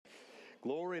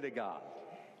Glory to God.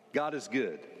 God is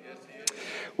good.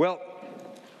 Well,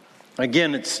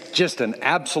 again, it's just an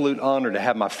absolute honor to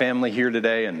have my family here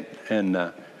today,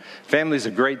 and family is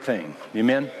a great thing.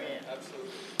 Amen?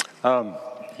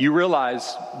 You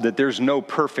realize that there's no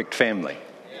perfect family,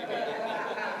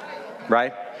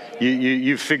 right?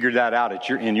 You figured that out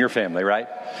in your family, right?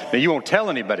 Now, you won't tell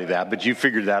anybody that, but you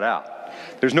figured that out.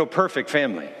 There's no perfect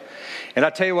family. And I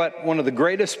tell you what, one of the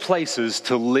greatest places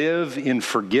to live in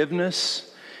forgiveness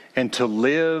and to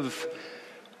live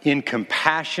in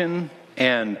compassion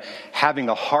and having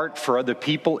a heart for other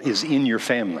people is in your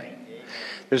family.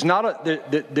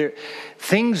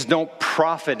 Things don't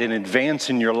profit and advance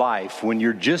in your life when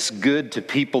you're just good to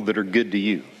people that are good to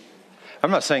you.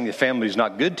 I'm not saying that family is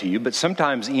not good to you, but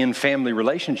sometimes in family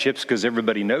relationships, because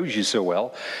everybody knows you so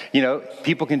well,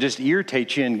 people can just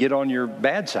irritate you and get on your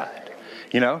bad side.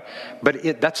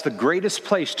 But that's the greatest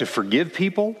place to forgive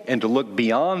people and to look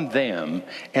beyond them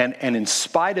and in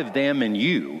spite of them and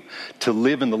you to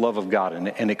live in the love of God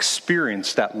and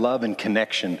experience that love and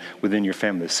connection within your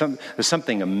family. There's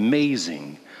something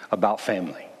amazing about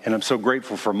family. And I'm so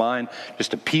grateful for mine.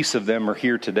 Just a piece of them are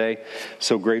here today.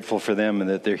 So grateful for them and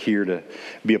that they're here to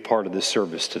be a part of this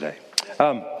service today.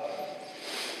 I'm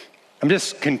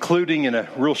just concluding in a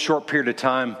real short period of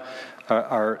time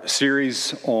our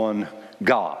series on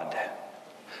God,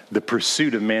 the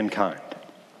pursuit of mankind.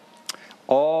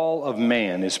 All of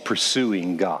man is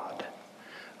pursuing God.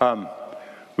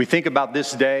 We think about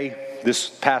this day, this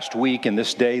past week, and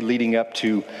this day leading up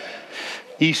to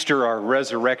Easter, our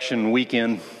resurrection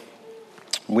weekend.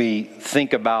 We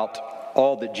think about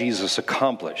all that Jesus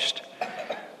accomplished.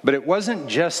 But it wasn't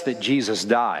just that Jesus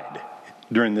died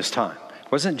during this time.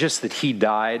 It wasn't just that he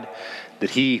died, that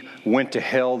he went to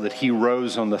hell, that he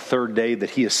rose on the third day,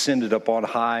 that he ascended up on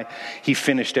high. He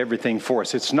finished everything for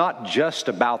us. It's not just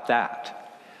about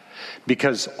that,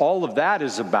 because all of that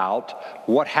is about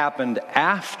what happened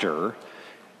after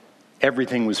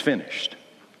everything was finished.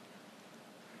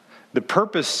 The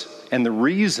purpose and the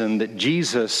reason that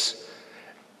Jesus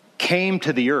came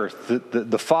to the earth,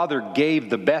 the Father gave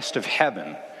the best of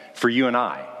heaven for you and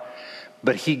I.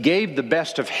 But he gave the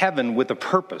best of heaven with a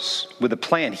purpose, with a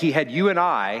plan. He had you and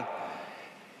I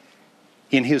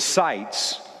in his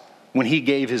sights when he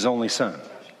gave his only son.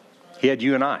 He had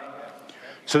you and I.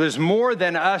 So there's more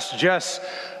than us just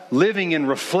living and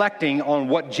reflecting on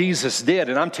what Jesus did.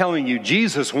 And I'm telling you,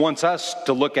 Jesus wants us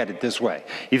to look at it this way.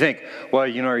 You think, well,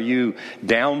 are you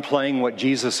downplaying what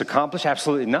Jesus accomplished?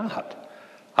 Absolutely not.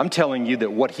 I'm telling you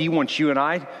that what he wants you and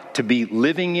I to be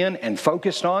living in and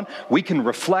focused on, we can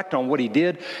reflect on what he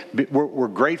did. We're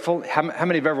grateful. How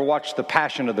many have ever watched The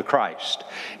Passion of the Christ?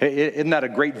 Isn't that a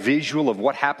great visual of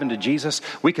what happened to Jesus?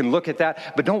 We can look at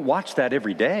that, but don't watch that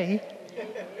every day.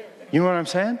 You know what I'm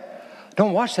saying?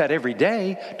 Don't watch that every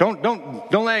day. Don't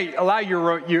allow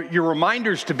your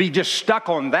reminders to be just stuck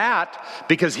on that,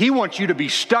 because he wants you to be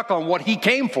stuck on what he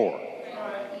came for.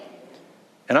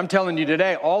 And I'm telling you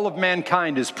today, all of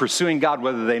mankind is pursuing God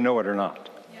whether they know it or not.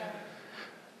 Yeah.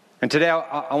 And today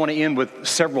I want to end with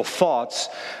several thoughts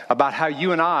about how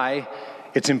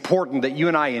it's important that you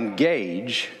and I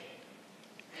engage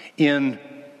in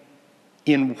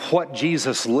what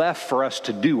Jesus left for us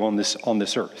to do on this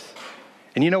earth.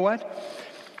 And you know what?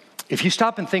 If you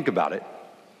stop and think about it,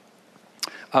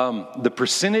 the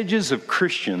percentages of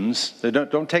Christians,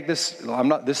 don't take this,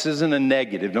 this isn't a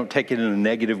negative, don't take it in a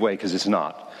negative way, because it's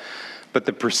not. But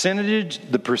the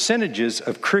percentages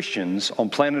of Christians on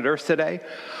planet Earth today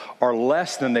are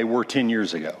less than they were 10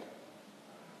 years ago.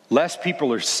 Less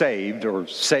people are saved or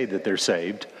say that they're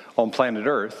saved on planet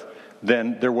Earth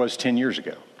than there was 10 years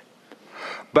ago.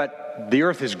 But the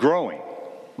earth is growing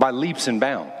by leaps and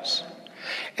bounds.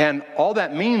 And all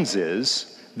that means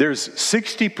is there's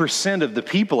 60% of the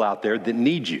people out there that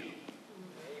need you.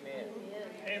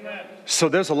 Amen. So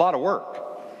there's a lot of work.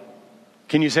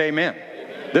 Can you say amen?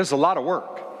 Amen. There's a lot of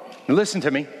work. Now listen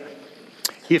to me.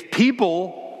 If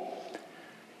people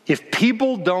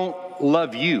don't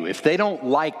love you, if they don't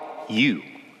like you,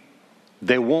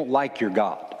 they won't like your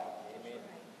God.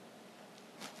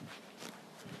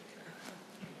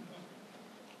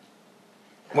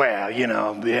 Well,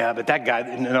 but that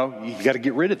guy, you got to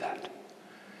get rid of that.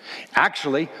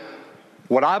 Actually,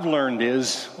 what I've learned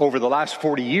is, over the last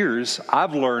 40 years,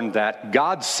 I've learned that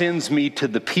God sends me to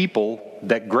the people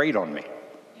that grate on me.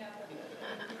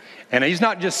 And he's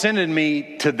not just sending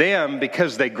me to them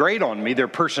because they grate on me, their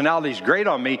personalities grate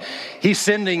on me. He's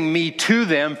sending me to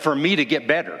them for me to get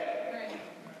better.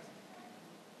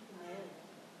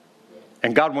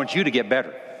 And God wants you to get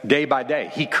better. day by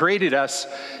day. He created us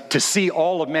to see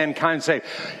all of mankind saved.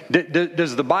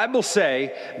 Does the Bible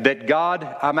say that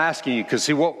God, I'm asking you, because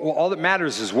see, all that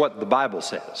matters is what the Bible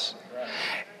says.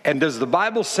 And does the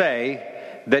Bible say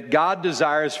that God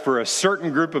desires for a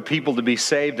certain group of people to be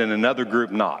saved and another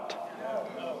group not?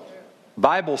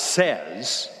 Bible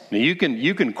says, now you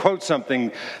can quote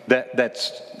something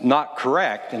that's not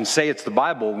correct and say it's the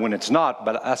Bible when it's not,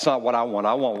 but that's not what I want.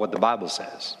 I want what the Bible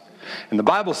says. And the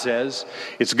Bible says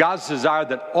it's God's desire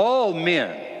that all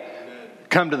men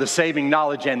come to the saving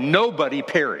knowledge and nobody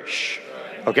perish.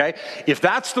 Okay? If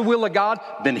that's the will of God,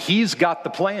 then He's got the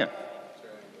plan.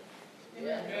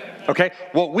 Okay?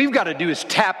 What we've got to do is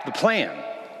tap the plan.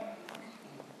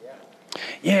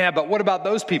 Yeah, but what about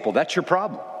those people? That's your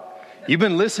problem. You've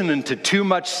been listening to too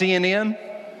much CNN,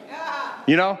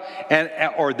 you know,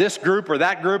 or this group or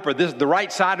that group or the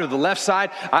right side or the left side.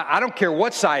 I don't care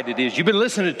what side it is. You've been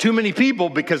listening to too many people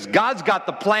because God's got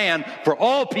the plan for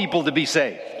all people to be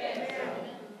saved.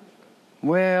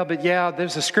 Well, but yeah,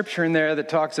 there's a scripture in there that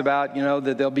talks about, you know,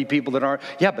 that there'll be people that aren't.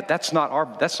 Yeah, but that's not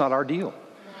our deal.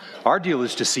 Our deal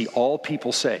is to see all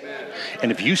people saved.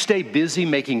 And if you stay busy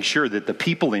making sure that the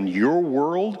people in your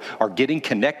world are getting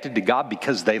connected to God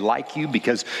because they like you,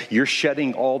 because you're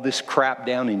shutting all this crap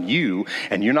down in you,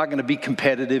 and you're not going to be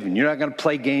competitive, and you're not going to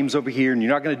play games over here, and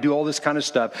you're not going to do all this kind of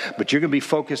stuff, but you're going to be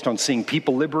focused on seeing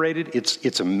people liberated,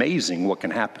 it's amazing what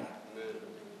can happen.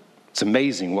 It's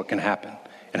amazing what can happen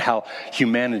and how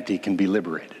humanity can be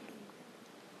liberated.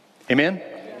 Amen?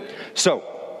 So,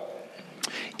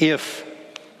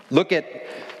 Look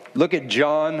at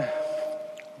John,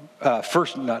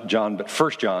 not John, but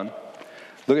 1 John.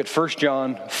 Look at 1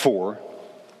 John 4.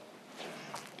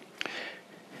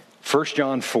 1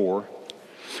 John 4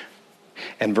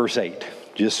 and verse 8.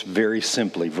 Just very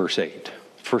simply, verse 8.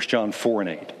 1 John 4 and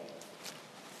 8.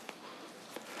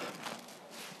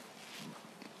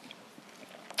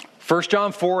 First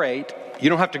John 4:8, you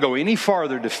don't have to go any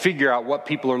farther to figure out what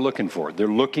people are looking for. They're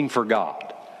looking for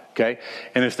God. Okay?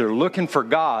 And if they're looking for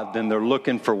God, then they're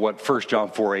looking for what 1 John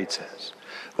 4:8 says.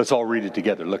 Let's all read it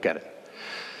together. Look at it.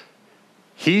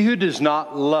 He who does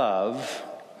not love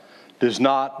does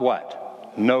not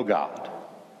what? Know God.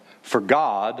 For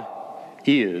God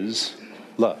is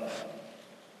love.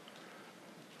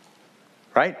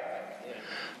 Right?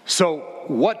 So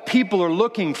what people are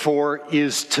looking for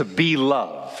is to be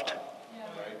loved.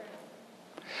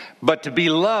 But to be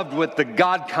loved with the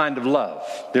God kind of love.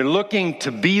 They're looking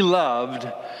to be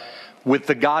loved with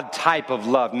the God type of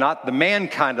love. Not the man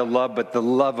kind of love, but the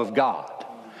love of God.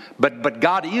 But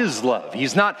God is love.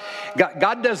 He's not,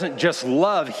 God doesn't just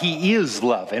love, He is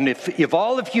love. And if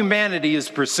all of humanity is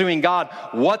pursuing God,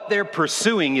 what they're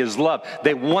pursuing is love.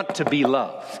 They want to be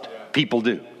loved. People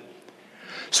do.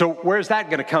 So where's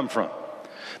that going to come from?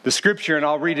 The scripture, and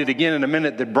I'll read it again in a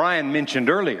minute, that Brian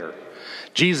mentioned earlier.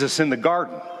 Jesus in the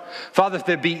garden. Father, if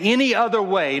there be any other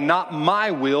way, not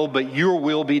my will, but your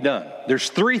will be done. There's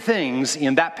three things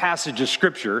in that passage of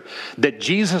scripture that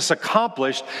Jesus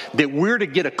accomplished that we're to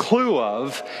get a clue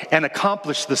of and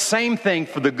accomplish the same thing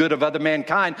for the good of other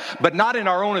mankind, but not in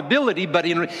our own ability, but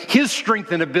in His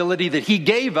strength and ability that He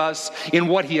gave us in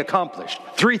what He accomplished.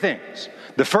 Three things.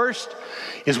 The first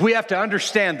is we have to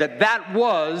understand that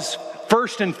was,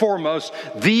 first and foremost,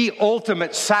 the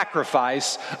ultimate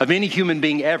sacrifice of any human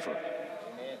being ever.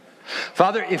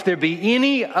 Father, if there be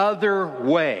any other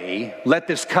way, let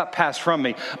this cup pass from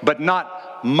me, but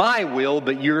not my will,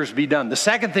 but yours be done. The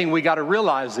second thing we got to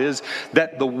realize is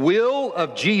that the will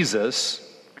of Jesus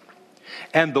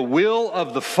and the will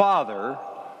of the Father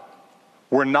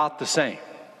were not the same.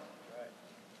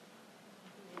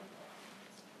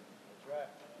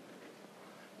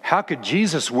 How could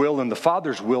Jesus' will and the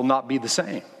Father's will not be the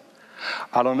same?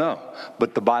 I don't know,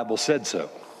 but the Bible said so.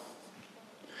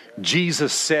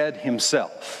 Jesus said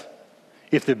Himself,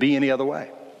 if there be any other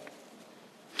way.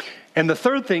 And the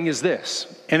third thing is this,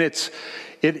 and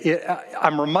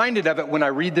I'm reminded of it when I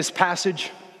read this passage,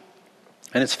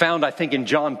 and it's found, I think, in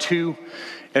John 2,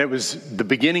 and it was the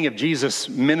beginning of Jesus'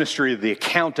 ministry, the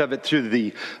account of it through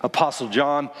the Apostle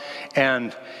John,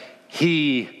 and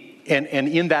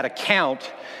in that account,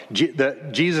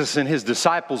 Jesus and His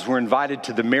disciples were invited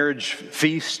to the marriage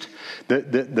feast,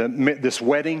 this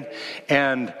wedding,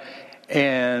 and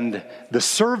the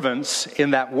servants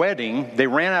in that wedding, they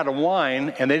ran out of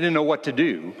wine and they didn't know what to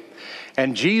do.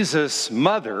 And Jesus'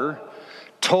 mother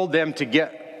told them to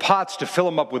get pots to fill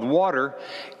them up with water.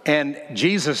 And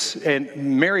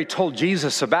Mary told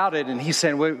Jesus about it, and He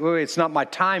said, wait, it's not my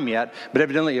time yet. But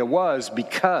evidently it was,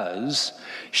 because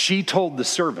she told the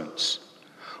servants,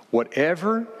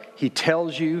 whatever He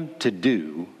tells you to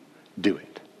do, do it.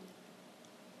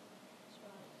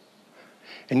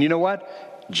 And you know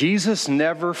what? Jesus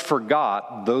never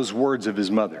forgot those words of his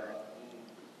mother.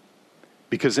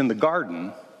 Because in the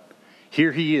garden,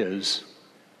 here he is,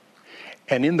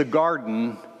 and in the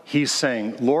garden, he's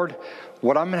saying, Lord,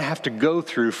 what I'm going to have to go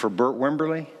through for Bert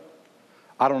Wimberly,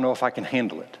 I don't know if I can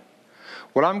handle it.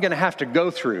 What I'm going to have to go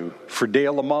through for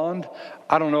Dale Lamond,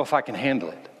 I don't know if I can handle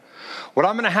it. What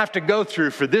I'm going to have to go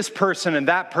through for this person and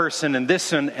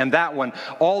this one and that one,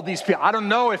 all these people, I don't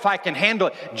know if I can handle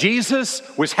it. Jesus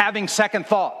was having second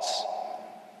thoughts.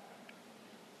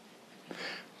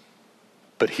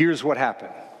 But here's what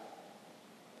happened.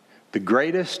 The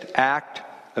greatest act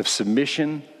of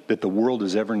submission that the world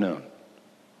has ever known.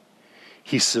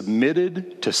 He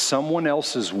submitted to someone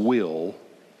else's will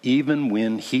even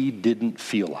when he didn't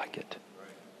feel like it.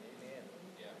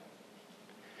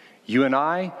 You and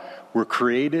I were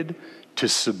created to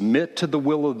submit to the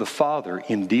will of the Father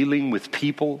in dealing with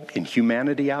people in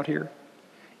humanity out here,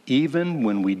 even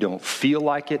when we don't feel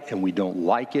like it and we don't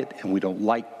like it and we don't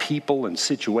like people and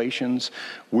situations.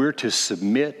 We're to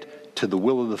submit to the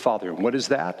will of the Father. And what is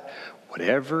that?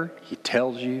 Whatever he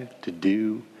tells you to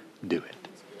do, do it.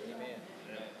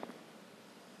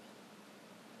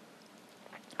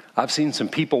 I've seen some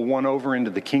people won over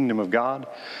into the kingdom of God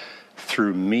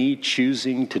through me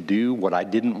choosing to do what I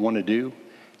didn't want to do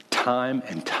time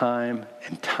and time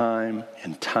and time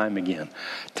and time again.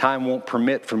 Time won't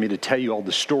permit for me to tell you all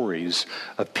the stories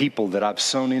of people that I've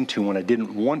sown into when I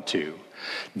didn't want to,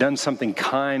 done something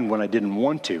kind when I didn't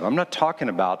want to. I'm not talking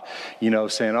about,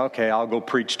 saying, okay, I'll go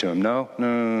preach to them.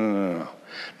 No.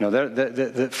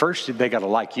 First, they got to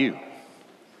like you.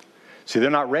 See,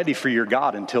 they're not ready for your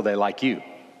God until they like you.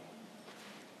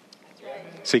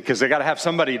 See, because they got to have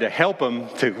somebody to help them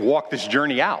to walk this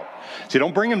journey out. See,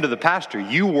 don't bring them to the pastor.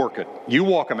 You work it. You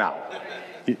walk them out.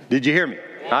 Did you hear me?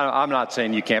 I'm not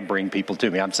saying you can't bring people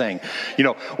to me. I'm saying,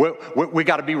 we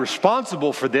got to be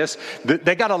responsible for this.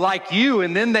 They got to like you,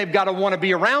 and then they've got to want to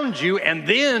be around you, and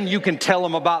then you can tell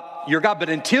them about your God. But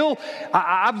until,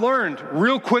 I've learned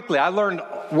real quickly, I learned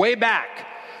way back,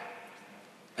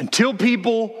 until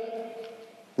people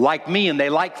like me and they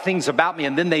like things about me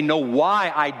and then they know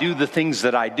why I do the things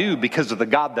that I do because of the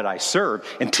God that I serve,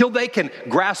 until they can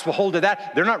grasp a hold of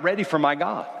that, they're not ready for my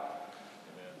God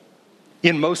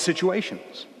in most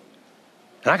situations.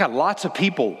 And I got lots of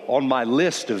people on my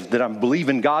list that I'm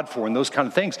believing God for and those kind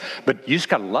of things, but you just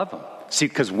got to love them. See,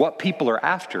 because what people are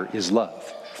after is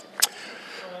love.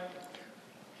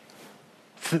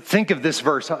 Think of this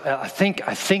verse. I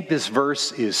think this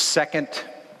verse is 2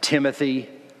 Timothy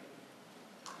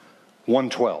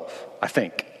 1:12, I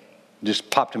think.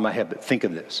 Just popped in my head, but think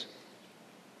of this.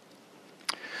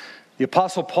 The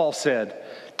Apostle Paul said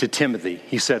to Timothy,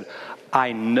 he said,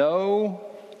 I know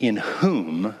in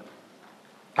whom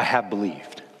I have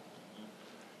believed.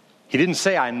 He didn't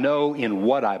say, I know in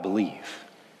what I believe.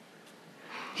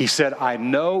 He said, I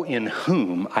know in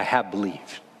whom I have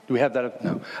believed. Do we have that?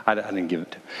 No, I didn't give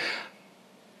it to him.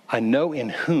 I know in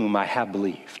whom I have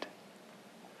believed.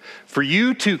 For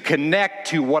you to connect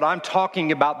to what I'm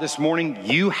talking about this morning,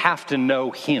 you have to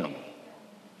know him.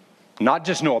 Not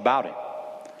just know about him.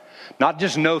 Not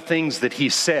just know things that he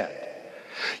said.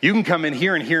 You can come in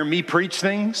here and hear me preach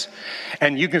things,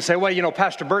 and you can say, well,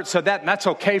 Pastor Bert said that, and that's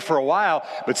okay for a while,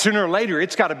 but sooner or later,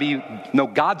 it's got to be, no,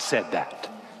 God said that.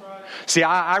 See,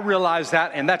 I realize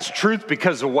that, and that's truth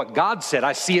because of what God said.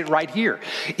 I see it right here.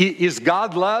 Is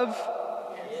God love?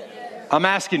 I'm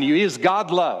asking you, is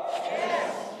God love?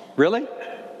 Really?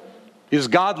 Is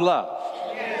God love?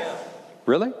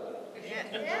 Really?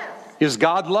 Is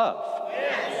God love?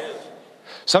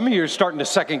 Some of you are starting to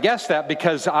second guess that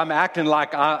because I'm acting like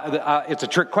it's a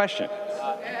trick question.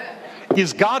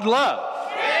 Is God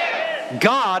love?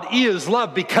 God is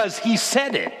love because he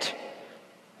said it.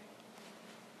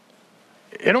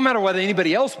 It don't matter whether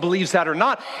anybody else believes that or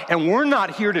not. And we're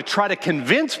not here to try to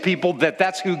convince people that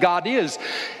that's who God is.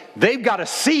 They've got to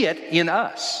see it in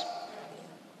us.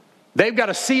 They've got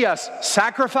to see us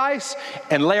sacrifice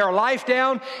and lay our life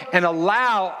down and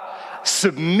allow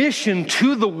submission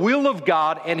to the will of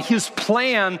God and his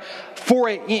plan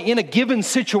in a given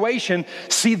situation.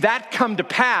 See that come to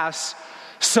pass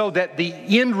so that the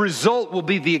end result will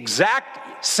be the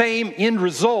exact same end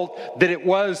result that it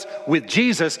was with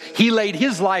Jesus. He laid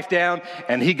his life down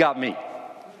and he got me.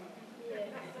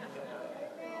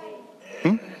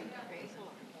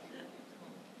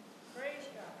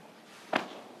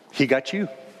 He got you.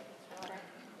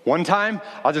 One time,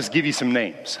 I'll just give you some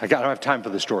names. I don't have time for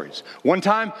the stories. One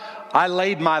time, I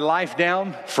laid my life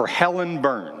down for Helen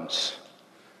Burns.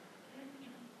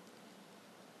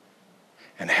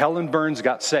 And Helen Burns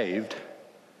got saved.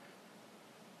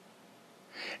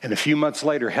 And a few months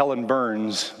later, Helen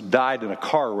Burns died in a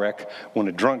car wreck when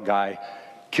a drunk guy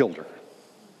killed her.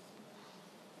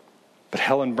 But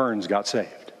Helen Burns got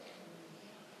saved.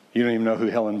 You don't even know who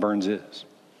Helen Burns is.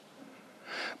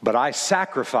 But I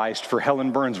sacrificed for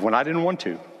Helen Burns when I didn't want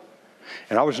to.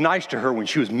 And I was nice to her when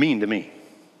she was mean to me.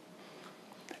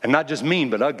 And not just mean,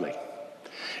 but ugly.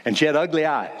 And she had ugly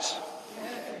eyes.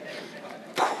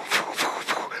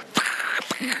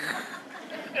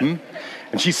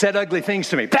 And she said ugly things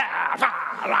to me. But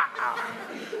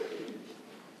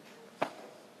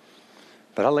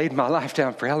I laid my life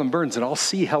down for Helen Burns, and I'll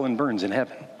see Helen Burns in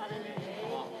heaven.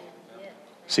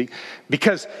 See,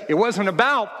 because it wasn't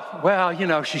about, well, you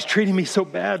know, she's treating me so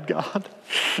bad, God.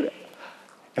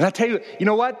 And I tell you, you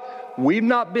know what? We've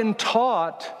not been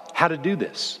taught how to do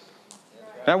this.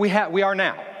 Now we are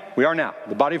now. We are now.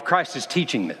 The body of Christ is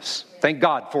teaching this. Thank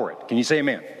God for it. Can you say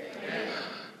amen?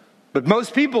 But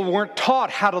most people weren't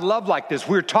taught how to love like this.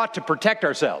 We were taught to protect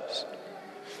ourselves.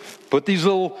 Put these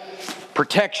little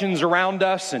protections around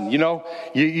us, and you know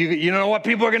what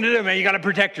people are going to do, man. You got to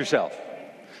protect yourself.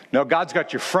 No, God's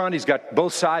got your front. He's got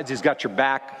both sides. He's got your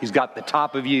back. He's got the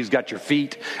top of you. He's got your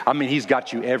feet. I mean, He's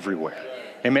got you everywhere.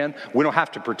 Amen? We don't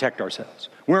have to protect ourselves.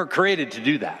 We weren't created to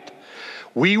do that.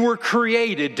 We were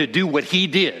created to do what He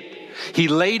did. He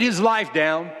laid His life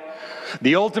down,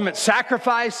 the ultimate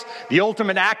sacrifice, the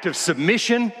ultimate act of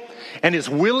submission, and His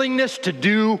willingness to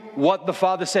do what the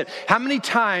Father said. How many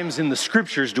times in the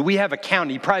Scriptures do we have a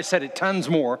count? He probably said it tons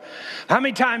more. How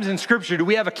many times in Scripture do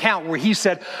we have a count where He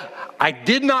said, I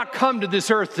did not come to this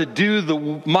earth to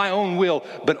do my own will,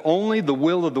 but only the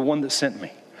will of the one that sent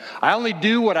me. I only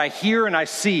do what I hear and I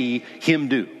see Him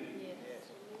do.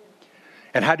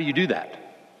 And how do you do that?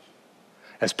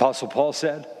 As Apostle Paul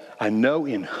said, I know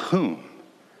in whom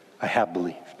I have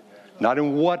believed. Not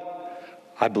in what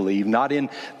I believe, not in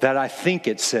that I think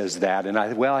it says that. And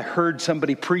I heard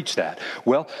somebody preach that.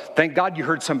 Well, thank God you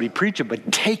heard somebody preach it,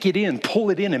 but take it in,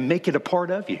 pull it in, and make it a part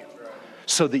of you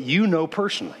so that you know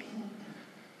personally.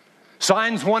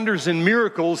 Signs, wonders, and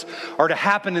miracles are to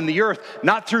happen in the earth,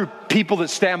 not through people that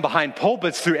stand behind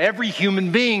pulpits, through every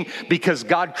human being, because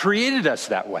God created us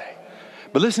that way.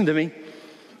 But listen to me.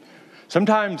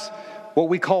 Sometimes what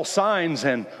we call signs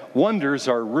and wonders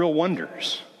are real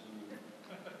wonders.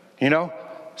 You know,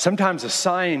 sometimes a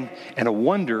sign and a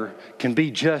wonder can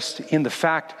be just in the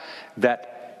fact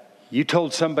that you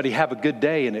told somebody have a good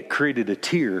day and it created a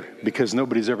tear because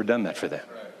nobody's ever done that for them.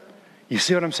 You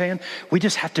see what I'm saying? We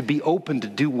just have to be open to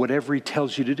do whatever He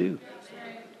tells you to do.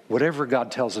 Whatever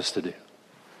God tells us to do.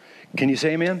 Can you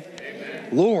say amen? Amen.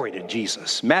 Glory to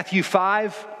Jesus. Matthew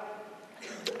 5.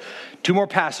 2 more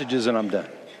passages and I'm done.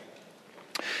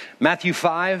 Matthew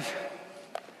 5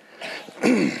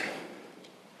 and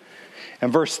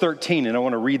verse 13, and I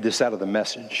want to read this out of the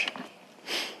Message.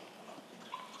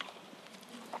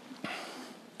 I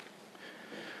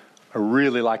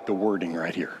really like the wording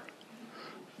right here.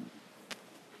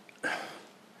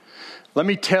 Let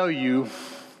me tell you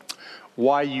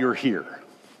why you're here.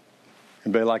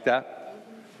 Anybody like that?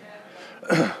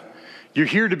 You're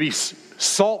here to be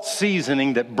salt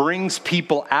seasoning that brings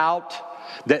people out,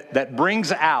 that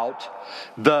brings out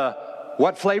the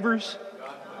what flavors?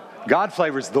 God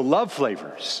flavors, the love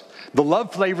flavors. The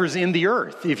love flavors in the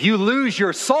earth. If you lose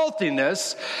your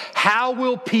saltiness, how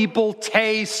will people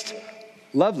taste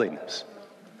loveliness?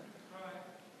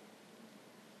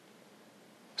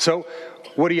 So,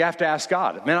 what do you have to ask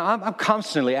God? Man, I'm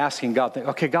constantly asking God,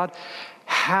 okay, God,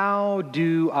 how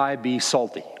do I be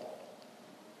salty?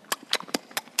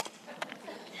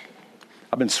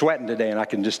 I've been sweating today and I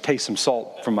can just taste some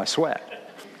salt from my sweat.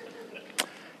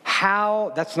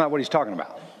 That's not what He's talking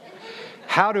about.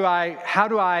 How do I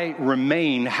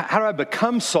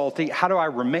become salty? How do I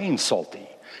remain salty?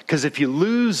 Because if you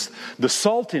lose the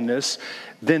saltiness,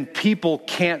 then people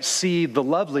can't see the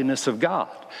loveliness of God.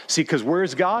 See, because where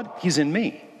is God? He's in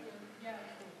me.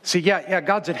 See, yeah,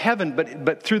 God's in heaven,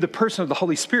 but through the person of the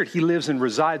Holy Spirit, He lives and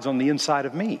resides on the inside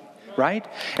of me, right?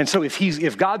 And so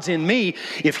if God's in me,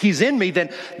 if He's in me, then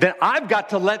I've got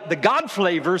to let the God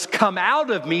flavors come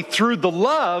out of me through the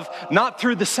love, not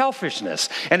through the selfishness.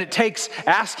 And it takes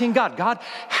asking God,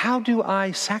 how do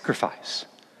I sacrifice?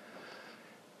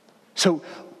 So,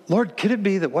 Lord, could it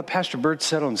be that what Pastor Bird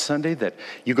said on Sunday, that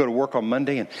you go to work on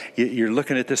Monday and you're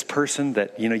looking at this person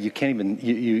that, you know, you can't even,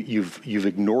 you've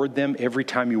ignored them every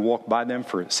time you walk by them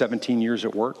for 17 years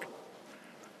at work?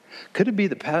 Could it be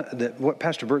that what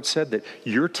Pastor Bert said, that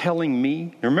you're telling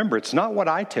me, remember, it's not what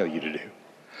I tell you to do.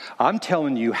 I'm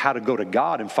telling you how to go to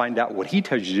God and find out what He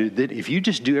tells you to do, that if you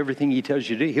just do everything He tells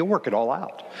you to do, He'll work it all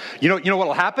out. You know what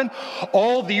will happen?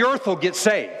 All the earth will get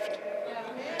saved.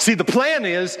 See, the plan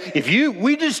is, if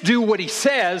we just do what he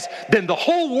says, then the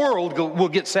whole world will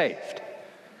get saved.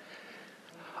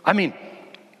 I mean,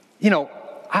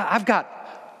 I've got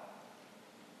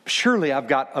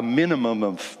a minimum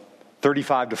of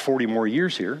 35 to 40 more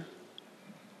years here.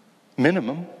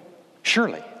 Minimum,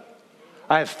 surely.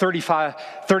 I have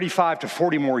 35 to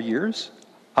 40 more years.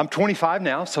 I'm 25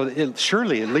 now, so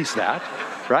surely at least that,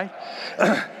 right?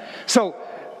 So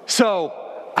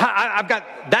I've got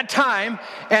that time,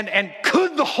 and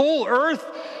could the whole earth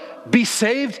be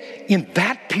saved in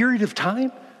that period of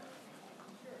time?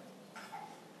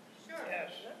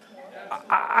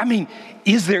 I mean,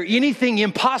 is there anything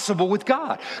impossible with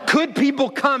God? Could people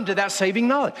come to that saving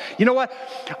knowledge? You know what?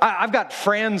 I've got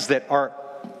friends that are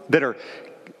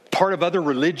part of other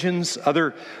religions,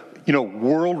 other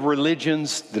world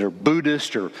religions that are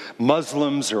Buddhist or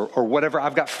Muslims or whatever.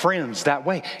 I've got friends that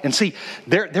way. And see,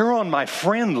 they're on my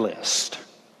friend list.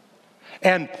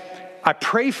 And I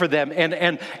pray for them,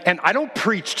 and I don't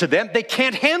preach to them. They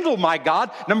can't handle my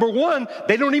God. Number one,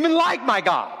 they don't even like my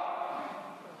God.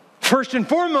 First and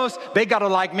foremost, they got to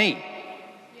like me.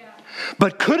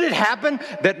 But could it happen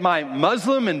that my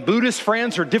Muslim and Buddhist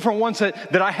friends or different ones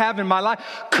that I have in my life,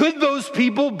 could those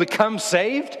people become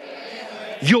saved?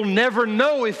 You'll never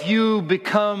know if you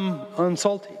become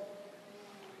unsalty.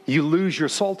 You lose your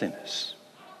saltiness.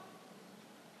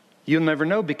 You'll never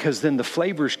know, because then the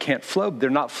flavors can't flow.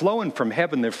 They're not flowing from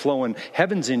heaven. They're flowing,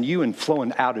 heaven's in you and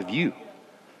flowing out of you.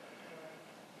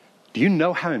 Do you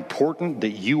know how important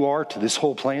that you are to this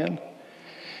whole plan?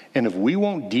 And if we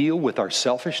won't deal with our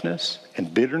selfishness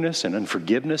and bitterness and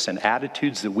unforgiveness and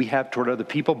attitudes that we have toward other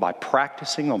people by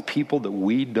practicing on people that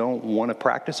we don't want to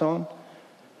practice on,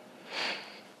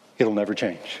 it'll never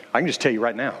change. I can just tell you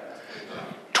right now,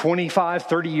 25,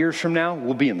 30 years from now,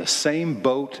 we'll be in the same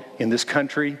boat in this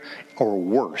country, or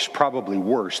worse, probably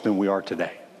worse than we are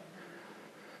today.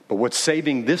 But what's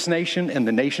saving this nation and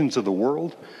the nations of the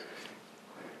world?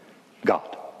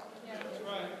 God.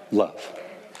 Love.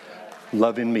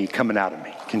 Love in me, coming out of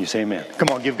me. Can you say amen? Come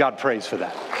on, give God praise for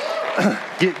that.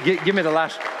 Give me the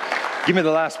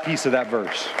last piece of that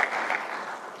verse.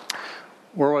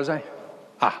 Where was I?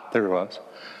 There it was.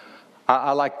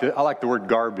 I like the word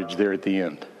garbage there at the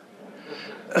end.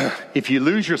 If you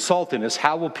lose your saltiness,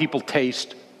 how will people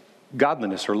taste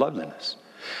godliness or loveliness?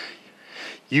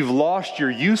 You've lost your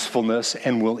usefulness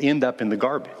and will end up in the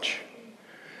garbage.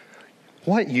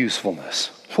 What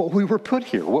usefulness? Well, we were put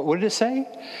here. What did it say?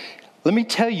 Let me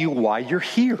tell you why you're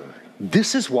here.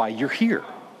 This is why you're here.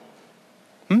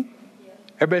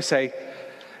 Everybody say,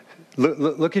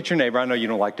 look at your neighbor. I know you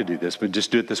don't like to do this, but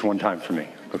just do it this one time for me,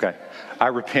 okay? I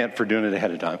repent for doing it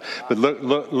ahead of time. But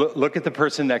look at the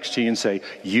person next to you and say,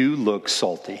 you look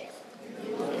salty.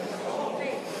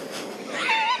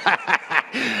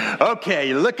 Okay,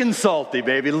 you're looking salty,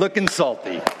 baby, looking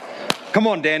salty. Come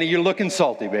on, Danny, you're looking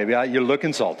salty, baby. You're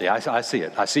looking salty. I see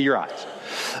it. I see your eyes.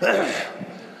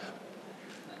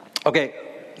 Okay,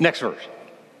 next verse.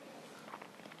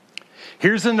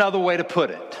 Here's another way to put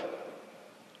it.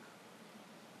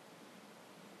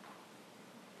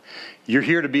 You're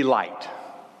here to be light,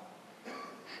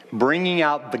 bringing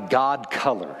out the God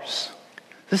colors.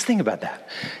 Let's think about that.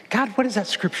 God, what does that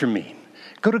scripture mean?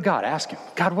 Go to God, ask him.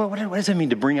 God, what does it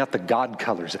mean to bring out the God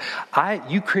colors?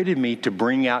 You created me to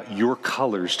bring out your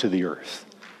colors to the earth.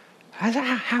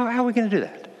 How are we going to do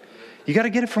that? You got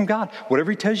to get it from God. Whatever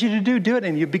he tells you to do, do it.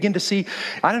 And you begin to see,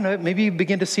 I don't know, maybe you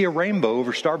begin to see a rainbow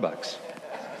over Starbucks.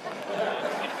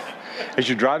 As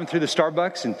you're driving through the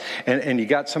Starbucks and you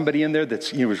got somebody in there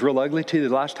that's was real ugly to you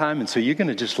the last time, and so you're going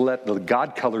to just let the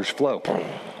God colors flow.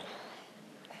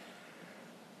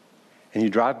 And you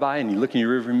drive by and you look in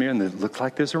your rearview mirror and it looks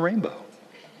like there's a rainbow.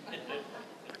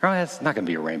 Oh, that's not going to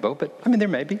be a rainbow, but I mean, there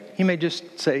may be. He may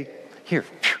just say, here.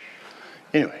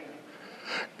 Anyway,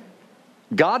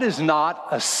 God is not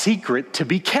a secret to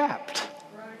be kept.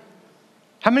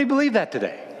 How many believe that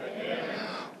today?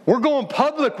 We're going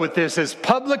public with this, as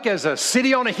public as a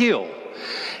city on a hill.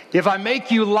 If I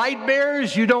make you light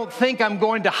bearers, you don't think I'm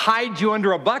going to hide you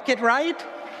under a bucket, right?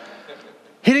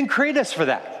 He didn't create us for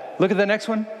that. Look at the next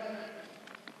one.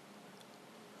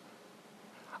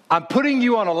 I'm putting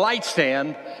you on a light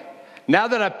stand. Now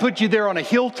that I put you there on a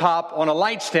hilltop, on a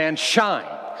light stand, shine.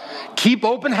 Keep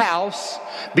open house.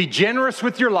 Be generous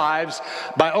with your lives.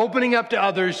 By opening up to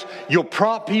others, you'll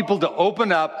prompt people to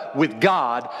open up with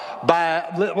God.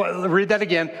 Read that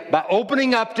again. By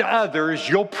opening up to others,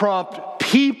 you'll prompt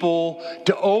people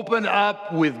to open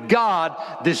up with God,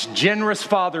 this generous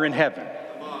Father in heaven.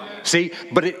 See,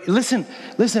 but listen,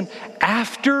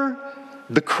 after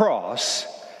the cross,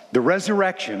 the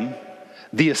resurrection,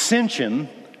 the ascension,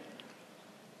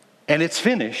 and it's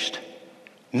finished,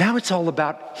 now it's all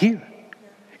about here.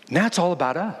 Now it's all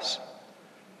about us.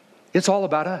 It's all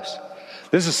about us.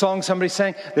 This is a song somebody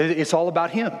sang. It's all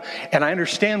about him. And I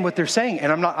understand what they're saying. And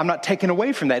I'm not taking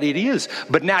away from that. It is.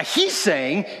 But now he's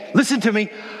saying, listen to me,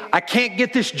 I can't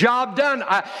get this job done.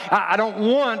 I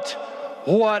don't want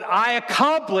what I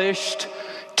accomplished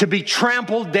to be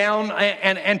trampled down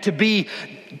and to be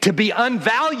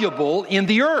unvaluable in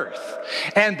the earth.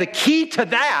 And the key to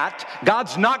that,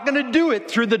 God's not going to do it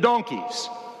through the donkeys.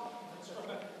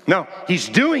 No, he's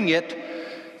doing it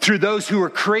through those who are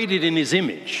created in his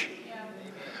image.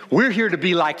 We're here to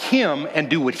be like him and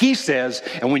do what he says.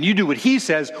 And when you do what he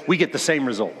says, we get the same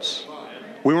results.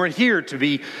 We weren't here to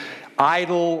be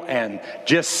idle and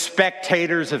just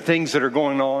spectators of things that are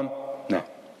going on. No.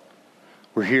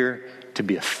 We're here to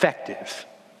be effective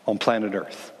on planet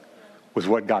Earth with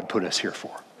what God put us here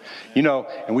for. You know,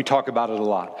 and we talk about it a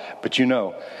lot, but you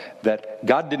know that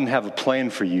God didn't have a plan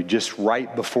for you just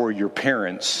right before your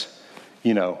parents,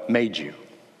 made you.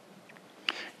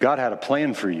 God had a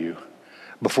plan for you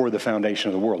before the foundation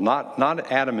of the world.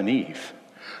 Not Adam and Eve,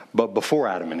 but before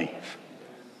Adam and Eve.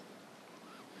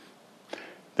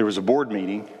 There was a board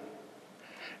meeting,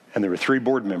 and there were 3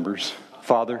 board members,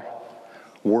 Father,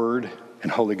 Word,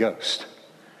 and Holy Ghost.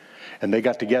 And they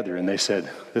got together and they said,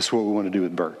 this is what we want to do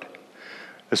with Bert.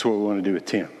 This is what we want to do with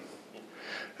Tim.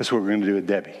 This is what we're going to do with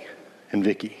Debbie and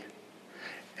Vicky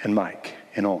and Mike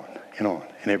and on and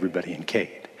everybody and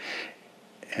Cade.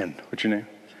 And what's your name?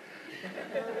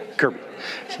 Kirby.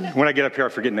 When I get up here, I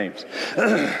forget names.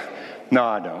 No,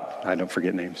 I don't. I don't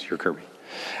forget names. You're Kirby.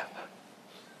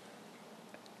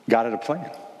 God had a plan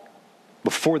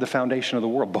before the foundation of the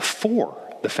world. Before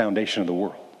the foundation of the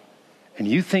world. And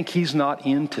you think he's not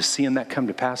into seeing that come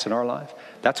to pass in our life?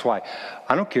 That's why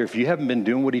I don't care if you haven't been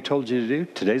doing what he told you to do.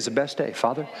 Today's the best day.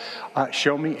 Father,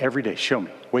 show me every day. Show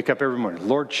me. Wake up every morning.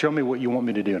 Lord, show me what you want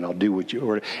me to do, and I'll do what you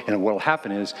order. And what will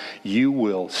happen is you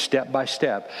will step by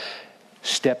step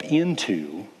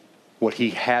into what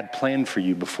he had planned for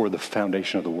you before the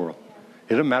foundation of the world.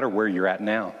 It doesn't matter where you're at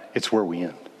now. It's where we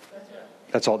end.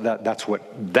 That's all. That's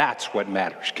what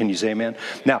matters. Can you say amen?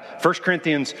 Now, 1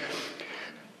 Corinthians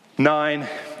 9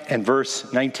 and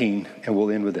verse 19, and we'll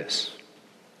end with this.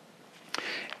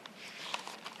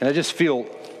 And I just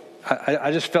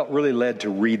felt really led to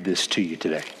read this to you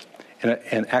today.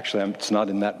 And actually, it's not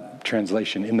in that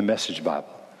translation, in the Message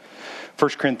Bible.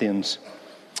 1 Corinthians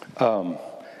 9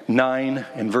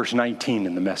 and verse 19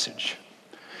 in the Message.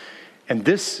 And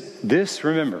this,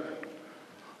 remember,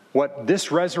 what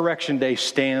this Resurrection Day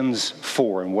stands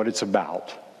for and what it's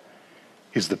about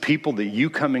is the people that you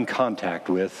come in contact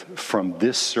with from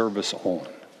this service on.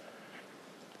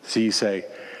 So you say,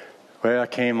 well, I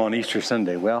came on Easter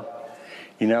Sunday. Well,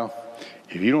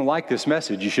 if you don't like this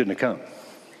message, you shouldn't have come.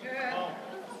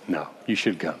 No, you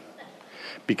should come.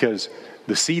 Because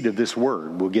the seed of this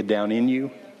word will get down in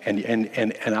you. And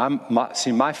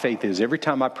my faith is every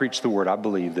time I preach the word, I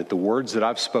believe that the words that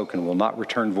I've spoken will not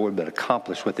return void, but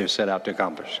accomplish what they're set out to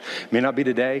accomplish. It may not be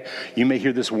today. You may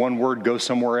hear this one word go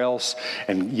somewhere else,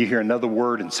 and you hear another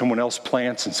word, and someone else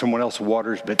plants, and someone else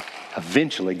waters, but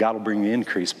eventually God will bring the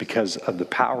increase because of the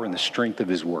power and the strength of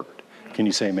his word. Can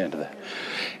you say amen to that?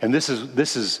 And this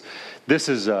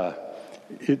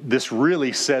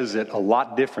really says it a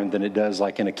lot different than it does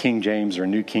like in a King James or a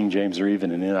New King James or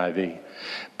even an NIV.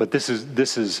 But this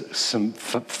is some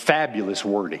fabulous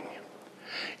wording.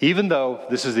 Even though,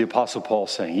 this is the Apostle Paul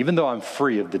saying, even though I'm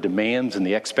free of the demands and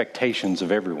the expectations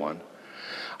of everyone,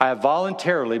 I have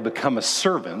voluntarily become a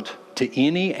servant to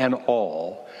any and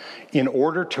all in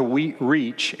order to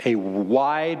reach a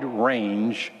wide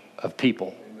range of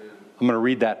people. I'm going to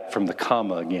read that from the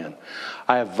comma again.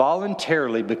 I have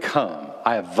voluntarily become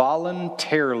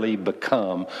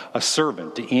a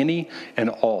servant to any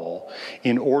and all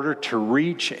in order to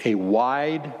reach a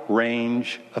wide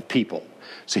range of people.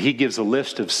 So he gives a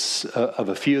list of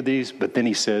a few of these, but then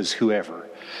he says whoever.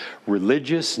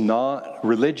 Religious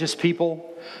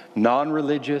people,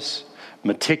 non-religious,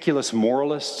 meticulous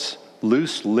moralists,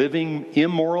 loose living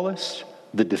immoralists,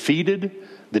 the defeated,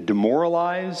 the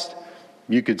demoralized.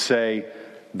 You could say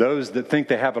those that think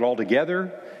they have it all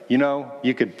together.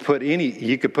 You could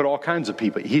put all kinds of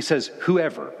people. He says,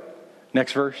 whoever.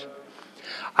 Next verse.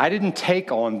 I didn't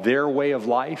take on their way of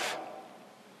life.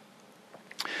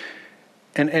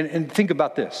 And think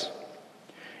about this.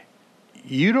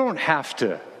 You don't have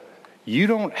to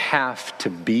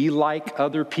be like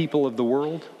other people of the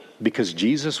world because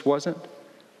Jesus wasn't.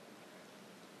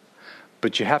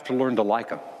 But you have to learn to like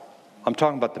them. I'm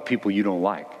talking about the people you don't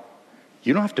like.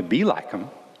 You don't have to be like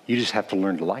them. You just have to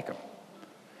learn to like them.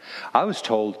 I was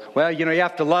told, well, you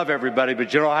have to love everybody,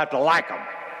 but you don't have to like them.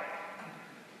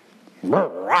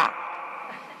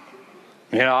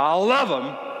 I'll love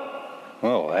them.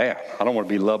 Oh, yeah, I don't want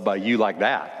to be loved by you like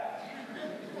that.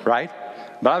 Right?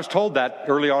 But I was told that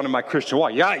early on in my Christian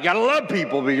walk. Yeah, you got to love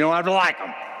people, but you don't have to like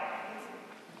them.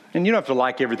 And you don't have to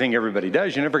like everything everybody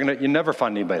does. You never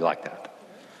find anybody like that.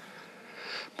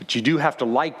 But you do have to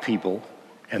like people,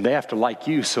 and they have to like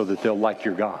you so that they'll like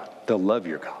your God. They'll love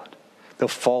your God. They'll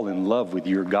fall in love with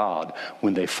your God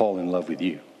when they fall in love with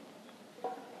you.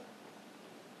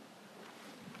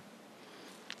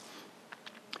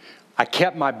 I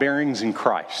kept my bearings in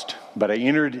Christ, but I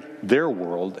entered their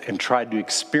world and tried to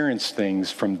experience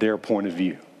things from their point of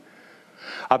view.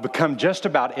 I've become just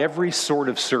about every sort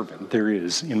of servant there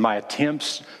is in my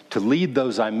attempts to lead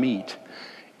those I meet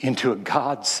into a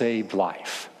God-saved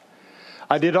life.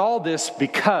 I did all this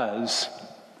because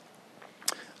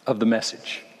of the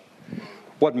message.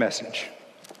 What message?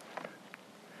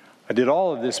 I did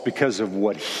all of this because of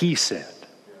what he said.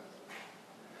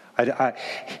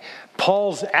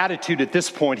 Paul's attitude at this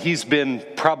point, he's been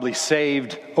probably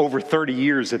saved over 30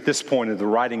 years at this point of the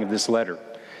writing of this letter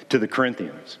to the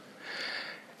Corinthians.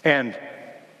 And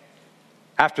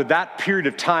after that period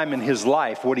of time in his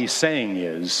life, what he's saying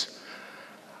is,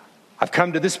 I've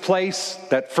come to this place,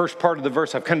 that first part of the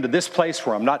verse, I've come to this place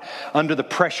where I'm not under the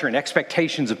pressure and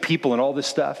expectations of people and all this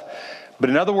stuff.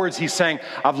 But in other words, he's saying,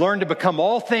 I've learned to become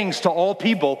all things to all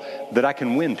people that I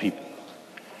can win people.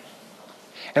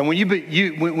 And when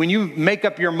you make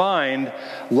up your mind,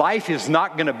 life is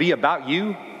not going to be about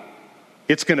you.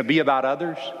 It's going to be about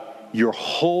others. Your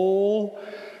whole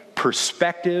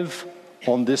perspective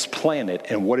on this planet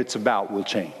and what it's about will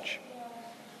change.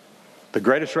 The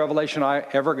greatest revelation I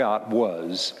ever got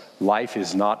was life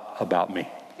is not about me.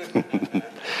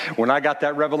 When I got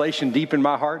that revelation deep in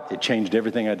my heart, it changed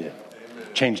everything I did.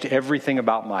 Changed everything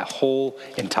about my whole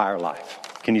entire life.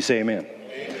 Can you say amen?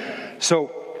 Amen.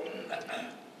 So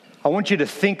I want you to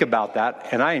think about that,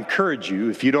 and I encourage you,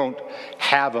 if you don't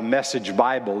have a Message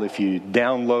Bible, if you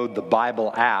download the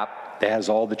Bible app that has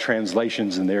all the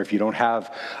translations in there, if you don't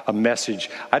have a message,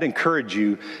 I'd encourage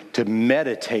you to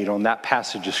meditate on that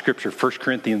passage of Scripture, 1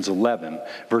 Corinthians 11,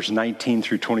 verse 19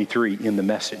 through 23 in the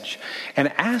Message.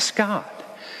 And ask God.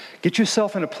 Get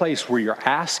yourself in a place where you're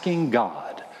asking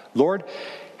God, Lord,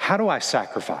 how do I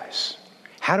sacrifice?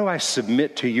 How do I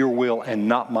submit to your will and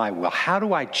not my will? How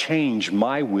do I change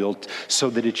my will so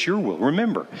that it's your will?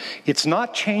 Remember, it's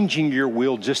not changing your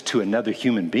will just to another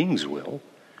human being's will.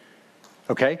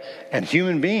 Okay? And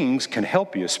human beings can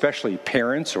help you, especially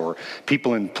parents or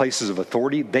people in places of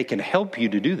authority. They can help you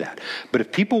to do that. But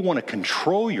if people want to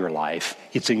control your life,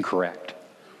 it's incorrect.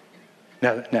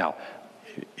 Now,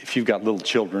 if you've got little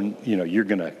children, you're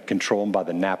going to control them by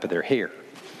the nap of their hair.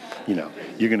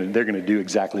 They're going to do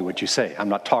exactly what you say. I'm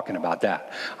not talking about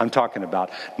that. I'm talking about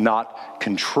not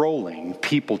controlling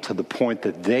people to the point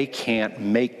that they can't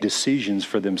make decisions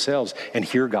for themselves and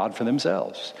hear God for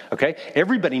themselves. Okay?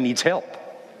 Everybody needs help.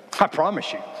 I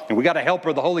promise you. And we got a helper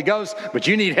of the Holy Ghost, but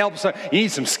you need help. You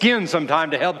need some skin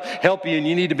sometime to help you, and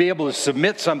you need to be able to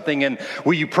submit something. And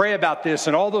will you pray about this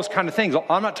and all those kind of things?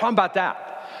 I'm not talking about that.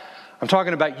 I'm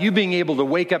talking about you being able to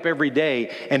wake up every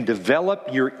day and develop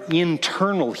your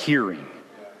internal hearing.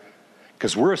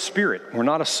 Because we're a spirit. We're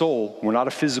not a soul. We're not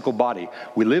a physical body.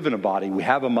 We live in a body. We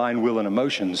have a mind, will, and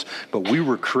emotions. But we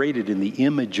were created in the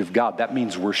image of God. That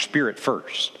means we're spirit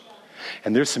first.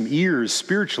 And there's some ears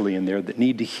spiritually in there that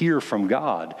need to hear from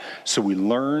God. So we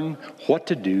learn what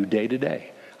to do day to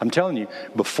day. I'm telling you,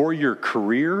 before your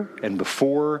career and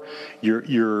before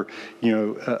your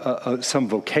some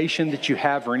vocation that you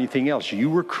have or anything else, you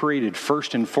were created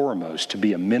first and foremost to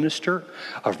be a minister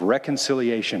of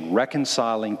reconciliation,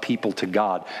 reconciling people to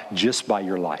God just by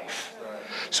your life.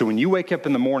 So when you wake up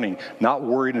in the morning, not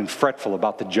worried and fretful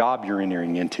about the job you're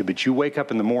entering into, but you wake up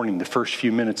in the morning, the first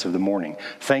few minutes of the morning,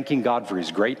 thanking God for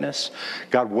his greatness.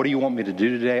 God, what do you want me to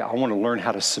do today? I want to learn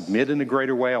how to submit in a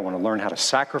greater way. I want to learn how to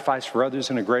sacrifice for others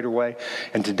in a greater way.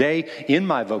 And today, in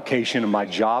my vocation and my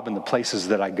job and the places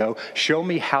that I go, show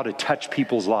me how to touch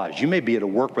people's lives. You may be at a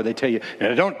work where they tell you,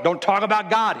 don't talk about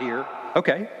God here.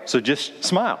 Okay, so just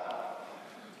smile.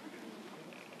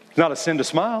 It's not a sin to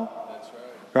smile.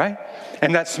 Right?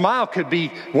 And that smile could be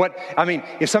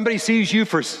if somebody sees you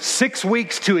for 6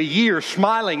 weeks to a year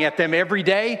smiling at them every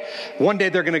day, one day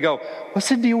they're going to go, what's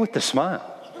the deal with the smile?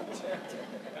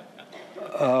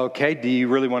 Okay, do you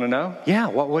really want to know? Yeah,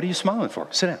 what are you smiling for?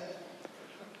 Sit down.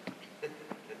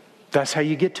 That's how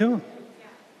you get to them.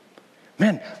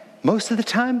 Man, Most of the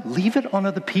time, leave it on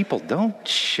other people. Don't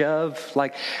shove.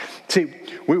 See,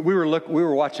 we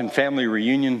were watching family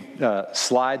reunion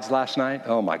slides last night.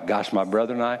 Oh my gosh, my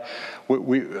brother and I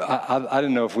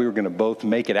didn't know if we were going to both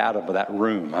make it out of that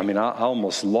room. I mean, I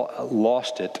almost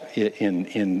lost it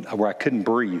in where I couldn't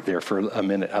breathe there for a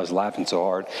minute. I was laughing so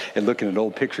hard and looking at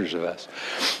old pictures of us.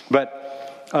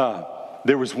 But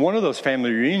there was one of those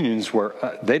family reunions where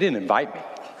they didn't invite me.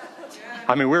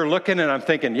 I mean, we were looking, and I'm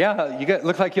thinking, yeah,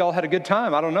 look like you all had a good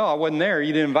time. I don't know. I wasn't there.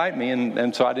 You didn't invite me,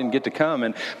 and so I didn't get to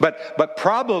come. But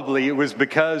probably it was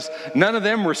because none of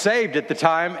them were saved at the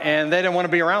time, and they didn't want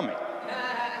to be around me.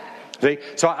 See?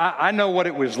 So I know what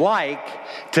it was like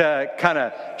to kind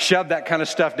of shove that kind of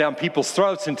stuff down people's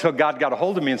throats until God got a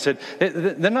hold of me and said,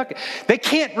 they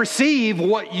can't receive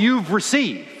what you've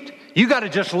received. You got to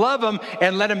just love them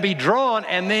and let them be drawn,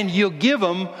 and then you'll give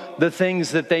them the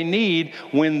things that they need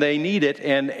when they need it,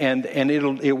 and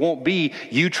it won't be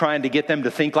you trying to get them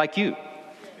to think like you.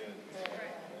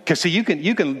 Because see, you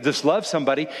can just love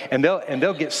somebody and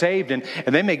they'll get saved, and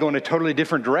they may go in a totally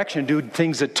different direction, do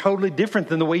things that are totally different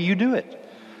than the way you do it.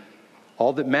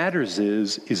 All that matters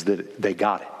is that they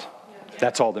got it.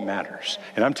 That's all that matters.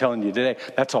 And I'm telling you today,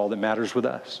 that's all that matters with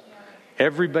us.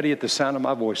 Everybody at the sound of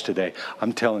my voice today,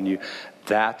 I'm telling you,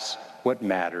 that's what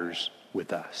matters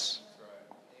with us.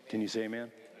 Can you say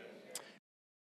amen?